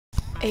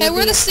Hey,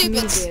 we're the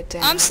Stupids.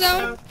 I'm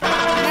Stone,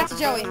 and that's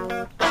Joey.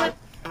 Alright,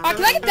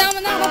 can I get down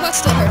now? My butt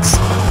still hurts.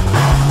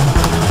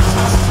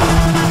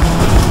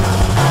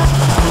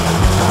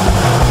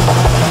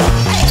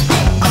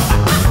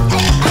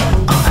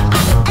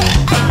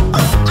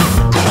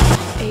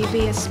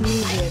 ABS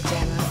Media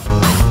Demo.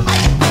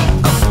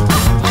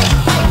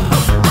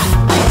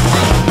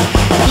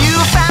 You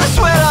found a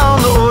sweater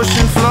on the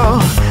ocean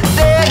floor.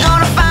 They're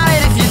gonna find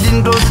it if you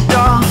didn't close the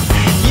door.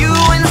 You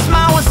and the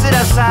small one sit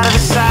outside of the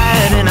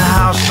side in a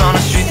house on a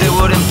street they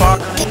wouldn't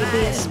park.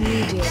 ABS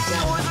Media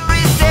Demo.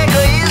 Risk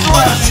taker is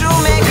what a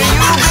shoemaker.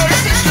 You get it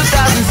since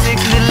 2006,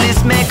 little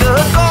list maker.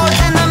 Chords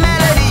in the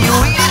melody, you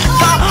eat it the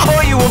song.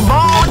 Or you were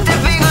born with 10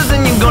 fingers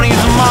and you're gonna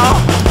use them all.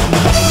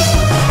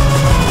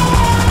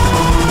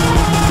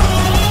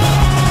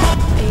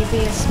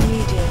 ABS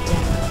Media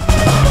Demo.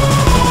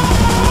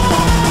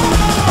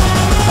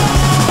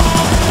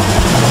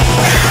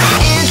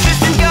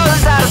 Interesting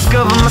girls I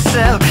discover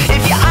myself.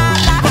 If your art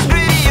life is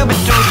gritty, you'll be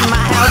toasting my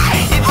house.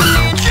 If an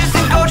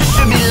interesting culture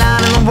should be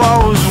lining the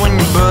walls when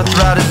your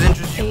birthright is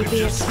interesting.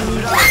 ABS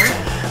Media Demo.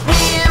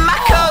 Me and my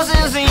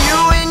cousins and you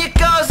and your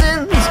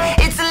cousins.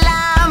 It's a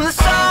line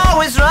that's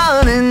always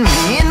running.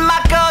 Me and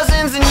my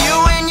cousins and you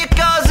and your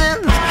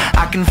cousins.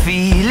 I can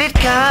feel